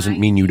doesn't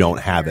mean you don't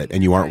have it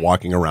and you aren't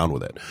walking around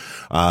with it.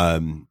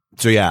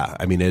 So yeah,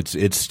 I mean,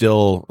 it's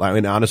still, I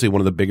mean, honestly,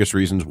 one of the biggest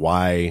reasons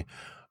why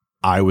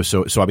I was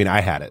so I mean, I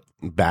had it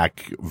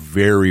back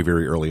very,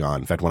 very early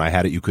on. In fact, when I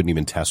had it, you couldn't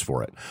even test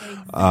for it.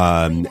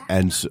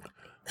 And so,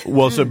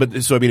 well, so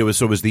I mean, it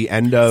was the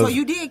end of. So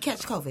you did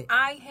catch COVID?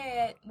 I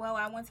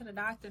went to the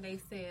doctor. They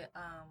said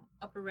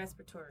upper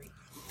respiratory.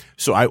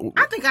 So I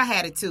think I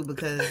had it too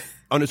because.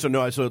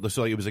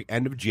 So it was like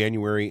end of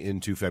January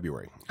into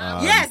February.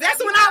 Yes,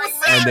 that's when I was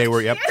sick. And they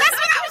were, yep. That's when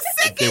I was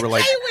sick. They were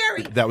like,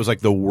 January. That was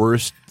like the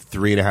worst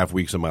 3.5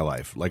 weeks of my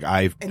life. Like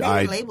and they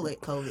didn't label it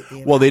COVID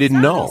then. Well, they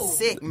didn't know.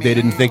 Sick, man. They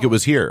didn't think it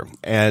was here.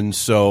 And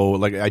so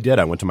like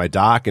I went to my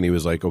doc and he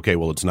was like, "Okay,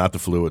 well, it's not the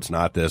flu. It's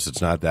not this.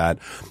 It's not that.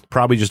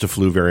 Probably just a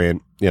flu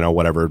variant,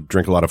 whatever.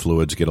 Drink a lot of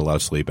fluids, get a lot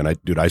of sleep." And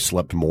I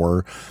slept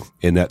more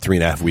in that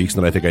 3.5 weeks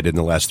than I think I did in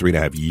the last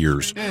 3.5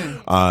 years.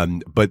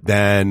 But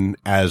then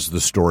as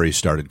the story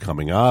started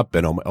coming up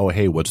and, oh,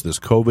 hey, what's this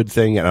COVID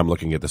thing? And I'm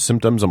looking at the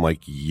symptoms. I'm like,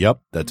 yep,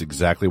 that's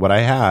exactly what I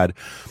had.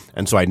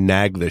 And so I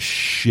nagged the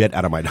shit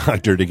out of my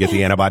doctor to get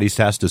the antibodies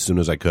test as soon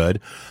as I could.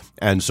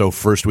 And so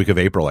first week of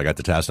April, I got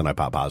the test and I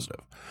popped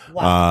positive.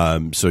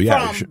 Wow. So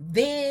yeah. From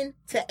then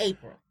to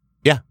April.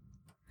 Yeah.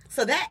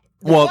 So that.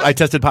 Well, I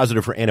tested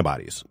positive for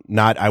antibodies.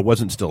 I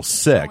wasn't still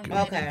sick,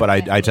 Okay. but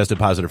I tested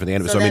positive for the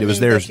antibodies. So I mean, it was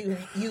theirs. theirs.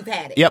 You've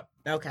had it. Yep.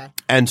 Okay.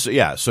 And so,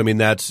 yeah, so I mean,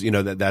 that's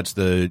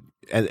the,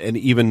 and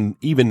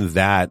even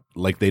that,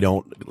 like, they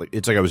don't, like,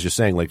 it's like I was just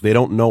saying, like, they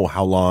don't know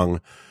how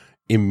long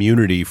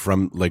immunity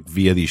from, like,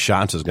 via these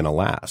shots is going to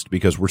last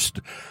because we're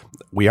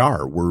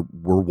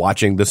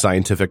watching the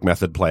scientific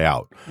method play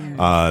out.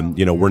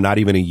 We're not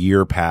even a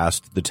year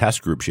past the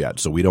test groups yet.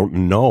 So we don't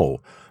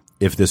know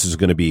if this is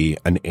going to be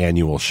an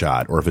annual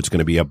shot or if it's going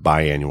to be a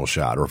biannual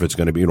shot or if it's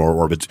going to be,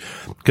 or if it's,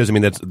 because I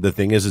mean, that's the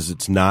thing is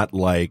it's not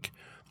like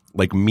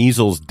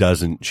measles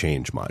doesn't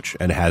change much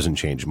and hasn't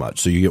changed much.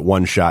 So you get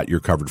one shot, you're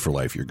covered for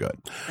life, you're good.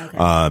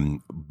 Okay.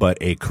 But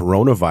a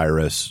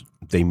coronavirus,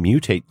 they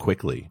mutate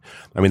quickly.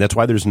 I mean, that's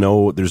why there's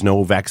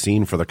no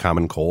vaccine for the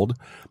common cold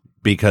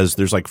because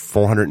there's like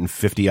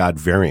 450 odd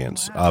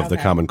variants of the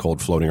common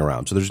cold floating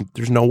around. So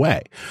there's no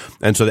way.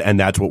 And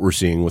that's what we're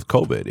seeing with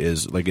COVID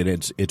is like,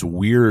 it's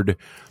weird.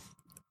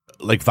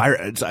 Like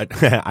virus, I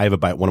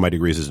have one of my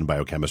degrees is in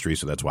biochemistry,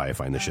 so that's why I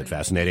find this shit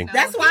fascinating.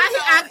 That's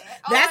why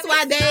that's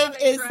why Dave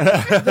is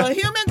the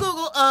human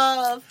Google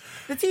of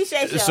the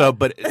T-Shay Show.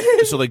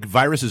 So like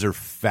viruses are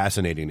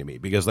fascinating to me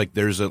because like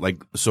there's so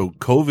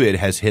COVID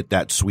has hit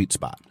that sweet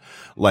spot.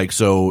 Like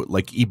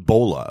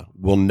Ebola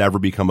will never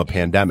become a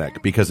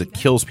pandemic because it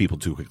kills people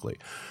too quickly.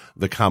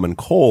 The common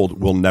cold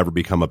will never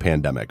become a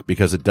pandemic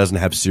because it doesn't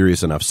have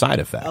serious enough side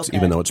effects,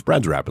 even though it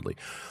spreads rapidly.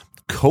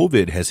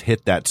 COVID has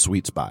hit that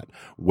sweet spot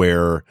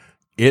where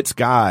it's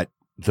got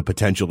the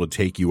potential to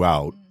take you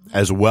out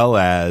as well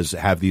as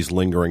have these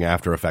lingering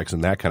after effects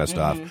and that kind of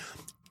stuff.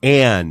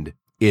 And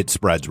it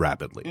spreads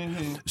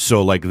rapidly.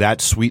 So like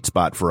that sweet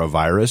spot for a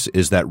virus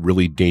is that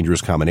really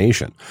dangerous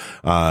combination.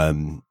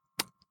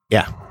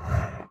 Yeah.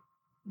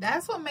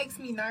 That's what makes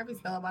me nervous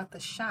though about the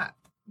shot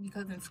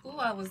because in school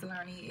I was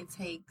learning it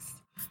takes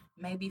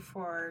maybe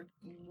for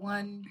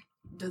one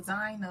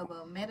design of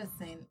a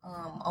medicine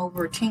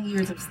over 10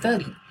 years of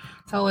study.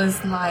 So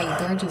it's like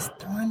they're just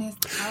throwing this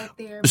out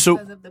there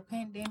because of the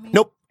pandemic.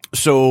 Nope.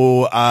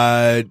 So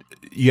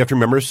you have to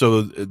remember,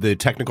 so the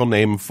technical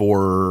name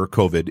for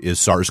COVID is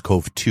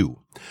SARS-CoV-2.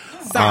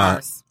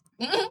 SARS.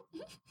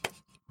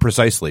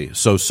 Precisely.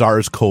 So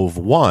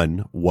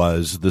SARS-CoV-1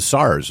 was the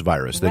SARS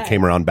virus that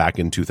came around back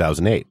in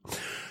 2008.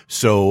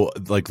 So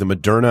like the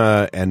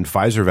Moderna and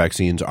Pfizer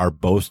vaccines are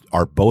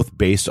both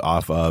based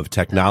off of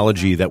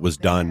technology that was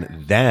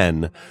done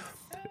then,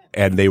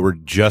 and they were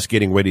just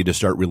getting ready to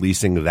start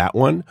releasing that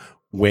one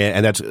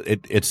and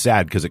it's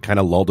sad because it kind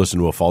of lulled us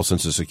into a false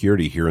sense of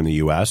security here in the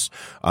U.S.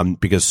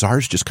 Because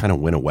SARS just kind of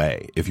went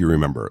away, if you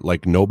remember.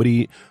 Like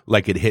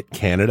it hit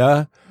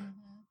Canada,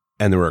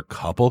 and there were a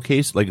couple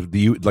cases. Like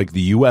the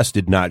U.S.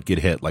 did not get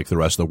hit like the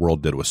rest of the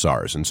world did with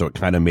SARS, and so it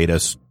kind of made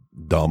us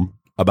dumb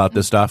about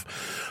this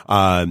stuff.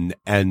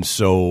 And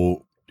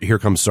so here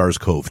comes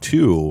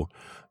SARS-CoV-2,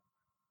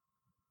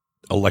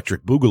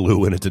 electric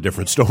boogaloo, and it's a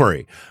different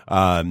story.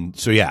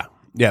 So yeah.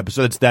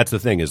 So that's the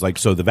thing is like,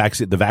 so the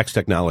Vax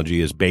technology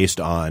is based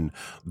on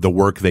the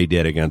work they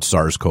did against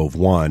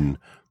SARS-CoV-1,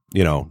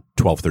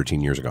 12,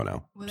 13 years ago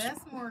now. Well, that's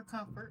more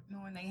comfort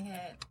knowing they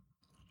had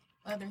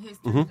other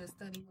history to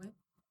study with.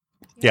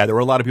 Yeah, there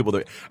were a lot of people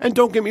that, and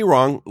don't get me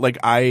wrong, like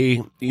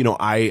I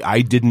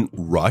didn't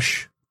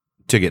rush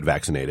to get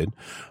vaccinated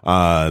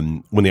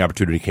when the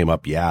opportunity came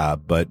up. Yeah,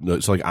 but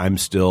it's like I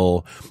was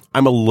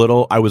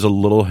a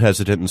little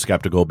hesitant and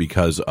skeptical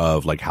because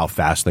of like how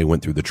fast they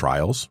went through the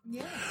trials.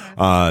 Yeah.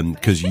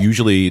 Because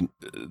usually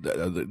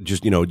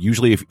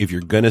if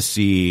you're going to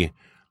see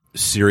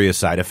serious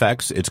side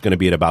effects, it's going to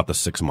be at about the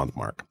 6-month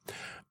mark.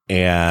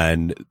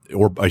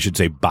 Or I should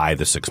say by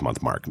the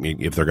 6-month mark. I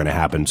mean, if they're going to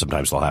happen,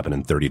 sometimes they'll happen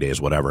in 30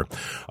 days, whatever.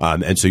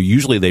 And so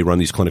usually they run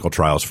these clinical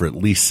trials for at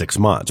least 6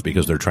 months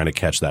because they're trying to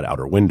catch that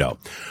outer window.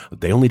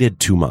 They only did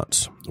 2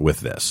 months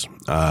with this.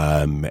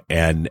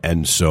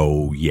 And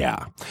so,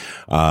 yeah.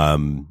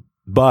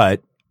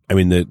 But I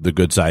mean, the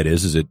good side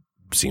is it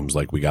seems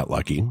like we got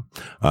lucky.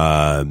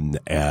 And,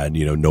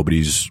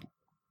 nobody's,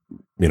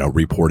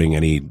 reporting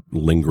any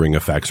lingering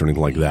effects or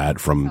anything like that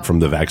from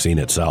the vaccine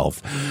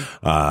itself.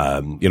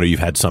 You've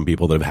had some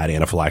people that have had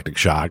anaphylactic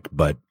shock,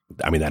 but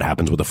I mean, that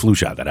happens with a flu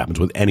shot. That happens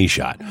with any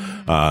shot.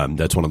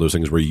 That's one of those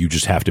things where you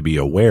just have to be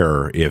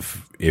aware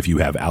if you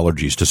have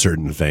allergies to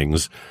certain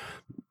things,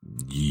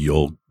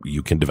 you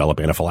can develop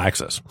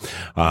anaphylaxis.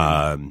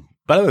 But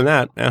other than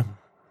that, yeah.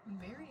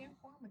 Very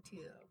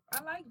informative.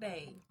 I like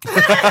that.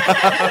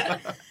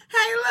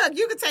 Hey, look,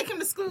 you can take him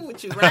to school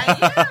with you, right?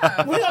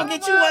 Yeah. We're going to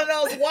get you one of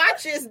those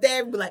watches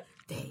that be like,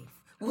 Dave,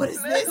 what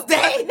is this,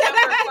 Dave? You be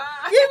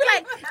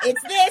like,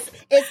 it's this,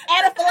 it's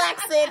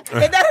anaphylaxis.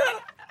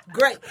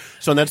 Great.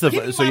 So that's Give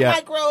me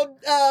my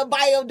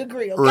microbiome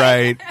degree, okay?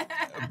 Right.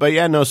 But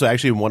yeah, no, so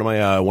actually one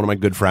of my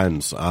good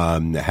friends,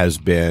 has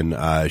been,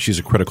 she's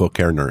a critical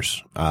care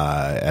nurse,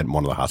 at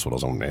one of the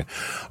hospitals only.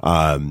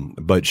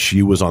 But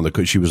she was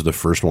the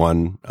first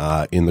one,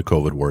 in the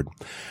COVID ward.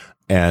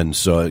 And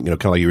so, kind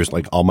of like you were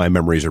like, all my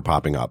memories are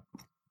popping up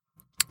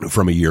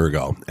from a year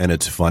ago. And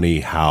it's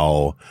funny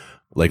how,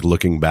 like,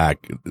 looking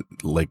back,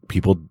 like,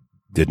 people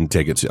didn't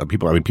take it.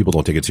 People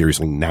don't take it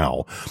seriously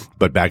now,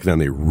 but back then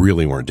they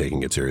really weren't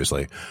taking it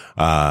seriously.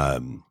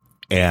 And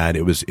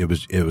it was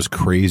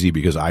crazy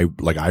because I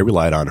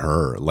relied on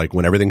her. Like,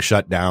 when everything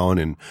shut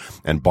down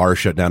and bars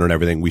shut down and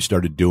everything, we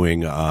started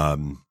doing,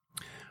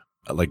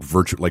 like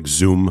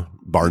Zoom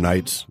bar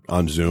nights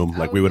on Zoom.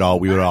 Like, we would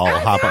all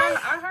hop up.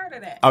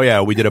 Oh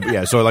yeah, we did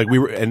yeah. So like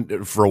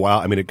and for a while,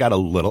 I mean, it got a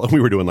little, we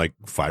were doing like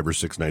 5 or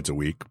 6 nights a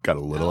week, got a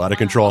little out of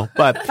control,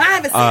 but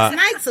 5 or 6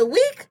 nights a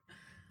week?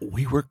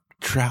 We were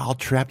all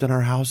trapped in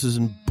our houses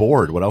and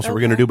bored. What else were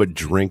we going to do but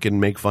drink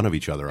and make fun of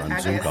each other on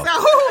Zoom calls?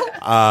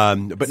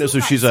 But no, so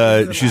she's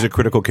a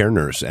critical care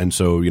nurse. And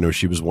so,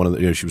 she was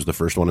she was the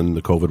first one in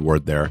the COVID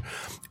ward there.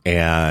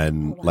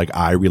 And like,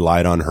 I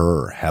relied on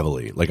her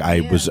heavily. Like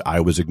I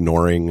was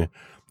ignoring,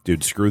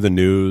 dude, screw the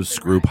news,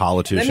 screw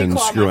politicians,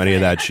 screw any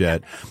of that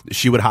shit.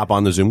 She would hop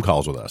on the Zoom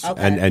calls with us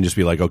and just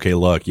be like, okay,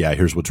 look, yeah,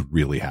 here's what's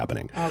really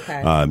happening.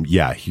 Okay.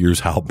 Yeah, here's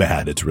how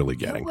bad it's really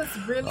getting. It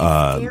was really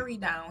scary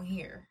down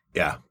here.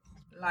 Yeah.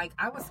 Like,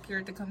 I was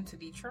scared to come to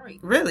Detroit.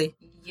 Really?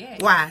 Yeah.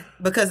 Why?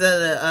 Because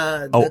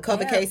of the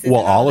COVID cases?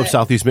 Well, all of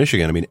Southeast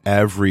Michigan. I mean,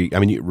 every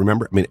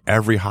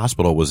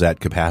hospital was at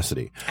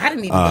capacity. I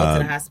didn't even go to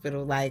the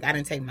hospital. Like, I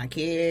didn't take my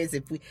kids.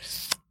 If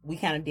we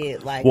kind of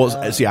did like.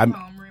 Well, see, I'm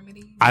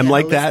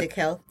like that.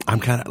 Health. I'm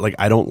kind of like,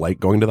 I don't like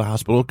going to the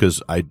hospital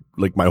because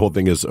my whole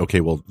thing is,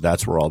 okay, well,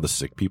 that's where all the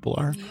sick people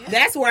are. Yeah.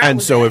 That's where I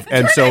was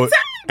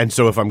at.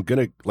 So if I'm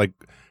gonna like,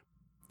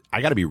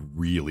 I got to be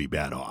really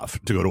bad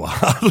off to go to a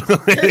hospital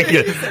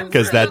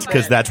because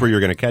that's where you're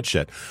going to catch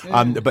shit.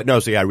 But no,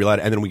 so yeah, I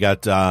realized, and then we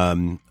got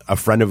a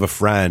friend of a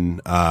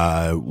friend.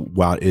 So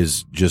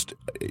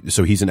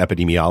he's an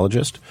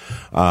epidemiologist,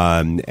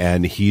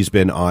 and he's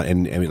been on,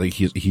 and I mean, like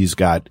he's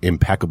got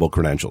impeccable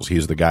credentials.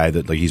 He's the guy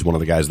that he's one of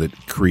the guys that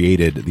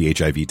created the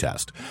HIV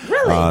test.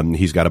 Really?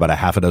 He's got about a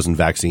half a dozen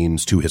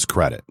vaccines to his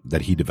credit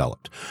that he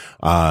developed.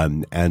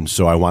 And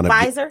so I want to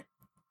Pfizer.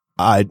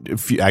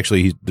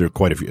 Actually, there are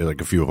quite a few,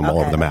 like a few of them all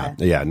over the map.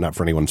 Okay. Yeah, not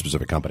for any one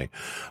specific company.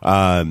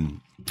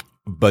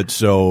 But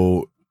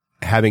so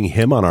having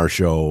him on our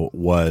show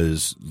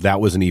was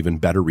an even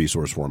better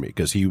resource for me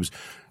because he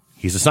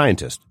He's a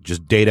scientist,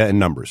 just data and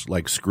numbers.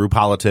 Like, screw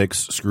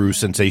politics, screw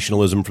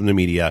sensationalism from the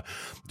media.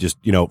 Just,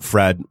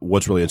 Fred,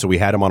 what's really, and so we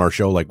had him on our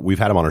show, we've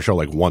had him on our show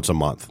once a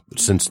month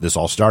since this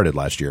all started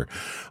last year.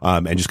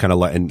 And just kind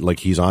of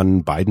he's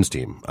on Biden's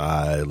team.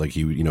 I like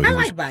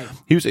Biden.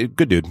 He was a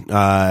good dude.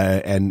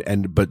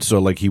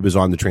 But he was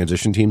on the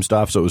transition team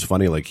stuff. So it was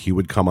funny, he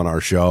would come on our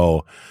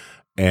show.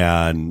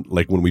 And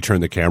when we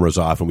turned the cameras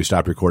off and we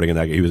stopped recording,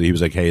 and he was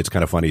like, "Hey, it's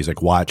kind of funny." He's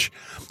like, "Watch."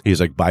 He's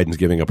like, "Biden's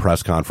giving a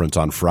press conference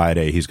on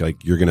Friday." He's like,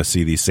 "You're going to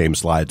see these same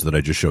slides that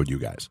I just showed you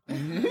guys,"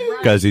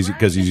 because he's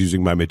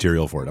using my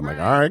material for it. I'm like,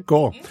 "All right,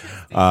 cool."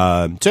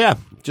 So yeah,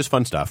 just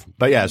fun stuff.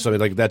 But yeah, so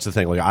that's the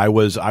thing. I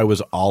was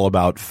all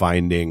about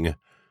finding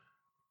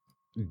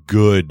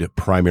good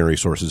primary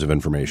sources of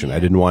information. I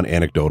didn't want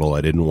anecdotal.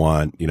 I didn't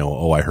want,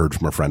 I heard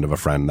from a friend of a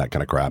friend, that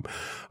kind of crap.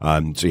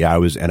 So yeah,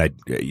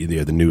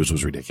 the news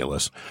was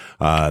ridiculous.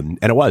 And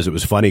it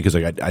was funny because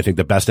I think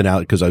the best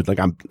analogy, because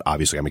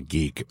I'm a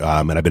geek,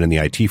 and I've been in the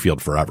IT field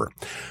forever.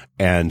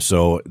 And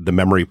so the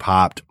memory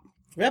popped.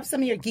 Rub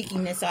some of your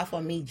geekiness off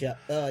on me, Dave.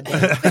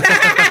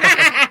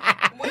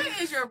 When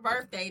is your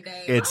birthday,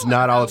 Dave? It's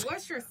not all.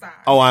 What's your sign?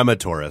 Oh, I'm a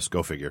Taurus.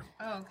 Go figure.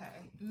 Oh, okay.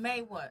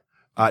 May what?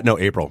 No,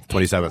 April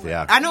 27th.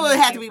 Yeah. I knew it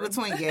had to be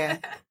between. Yeah.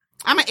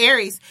 I'm an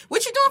Aries.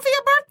 What you doing for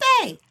your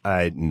birthday?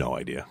 I had no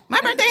idea.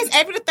 My birthday is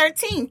April the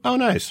 13th. Oh,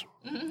 nice.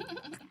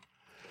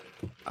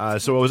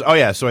 So it was. Oh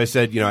yeah. So I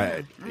said,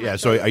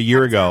 So a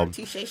year ago,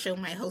 T-Shay Show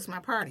might host my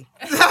party.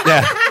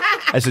 Yeah.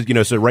 I said,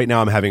 so right now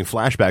I'm having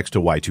flashbacks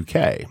to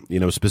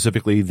Y2K.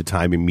 Specifically the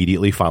time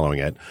immediately following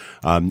it.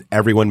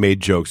 Everyone made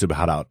jokes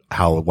about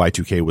how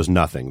Y2K was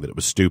nothing, that it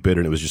was stupid,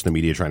 and it was just the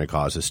media trying to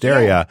cause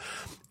hysteria. Yeah.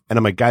 And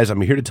I'm like, guys, I'm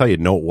here to tell you,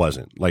 no, it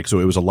wasn't. So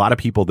it was a lot of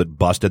people that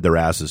busted their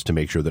asses to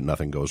make sure that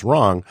nothing goes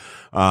wrong.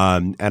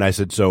 And I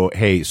said, so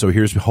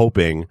here's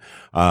hoping,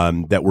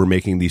 that we're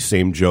making these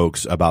same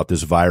jokes about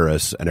this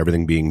virus and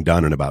everything being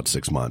done in about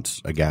 6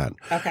 months again.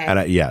 Okay. And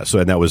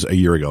and that was a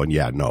year ago.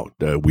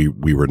 And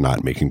we were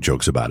not making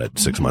jokes about it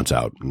 6 months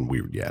out. And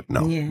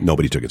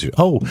nobody took it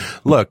seriously. Oh,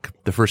 look,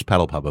 the first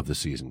Pedal Pub of the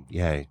season.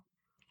 Yay.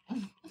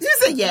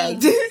 Just a yay.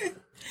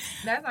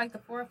 That's the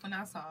fourth one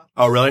I saw.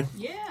 Oh, really?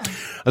 Yeah.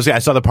 I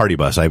saw the Party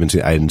Bus. I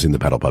hadn't seen the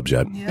Pedal Pubs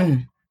yet. Yeah.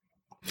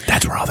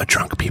 That's where all the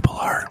drunk people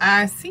are.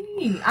 I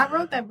see. I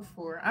wrote that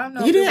before. I don't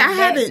know. You did? I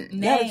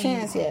haven't had a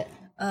chance yet.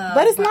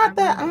 But it's not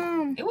that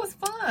it was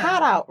fun.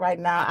 Hot out right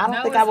now. I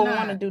don't think I would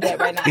want to do that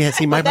right now. Yeah,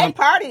 see, my mom, they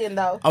partying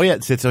though. Oh yeah,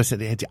 so I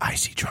said I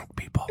see drunk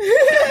people.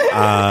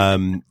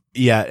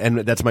 Yeah,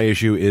 and that's my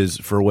issue is,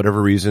 for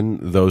whatever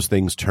reason, those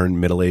things turn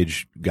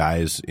middle-aged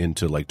guys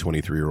into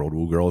 23-year-old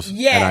woo girls.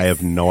 Yes. And I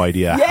have no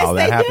idea how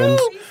that happens.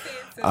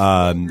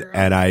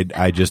 And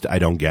I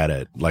don't get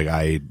it.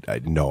 I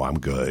know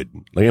I'm good.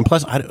 And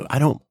plus I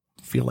don't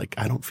feel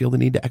the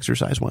need to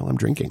exercise while I'm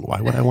drinking.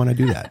 Why would I want to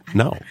do that?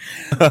 No.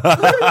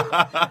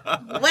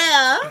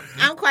 Well,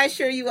 I'm quite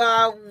sure you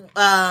all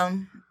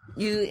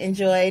you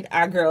enjoyed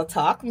our girl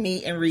talk,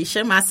 me and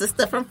Risha, my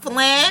sister from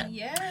Flint.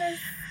 Yes.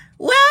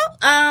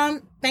 Well,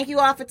 thank you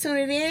all for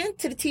tuning in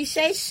to the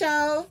T-Shay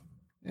Show.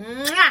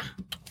 Mwah!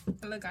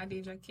 Look, I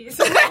did your kiss.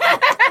 I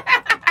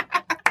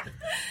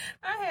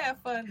had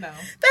fun though.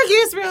 Thank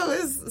you.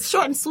 It's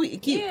short and sweet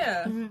and cute.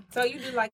 Yeah. So you do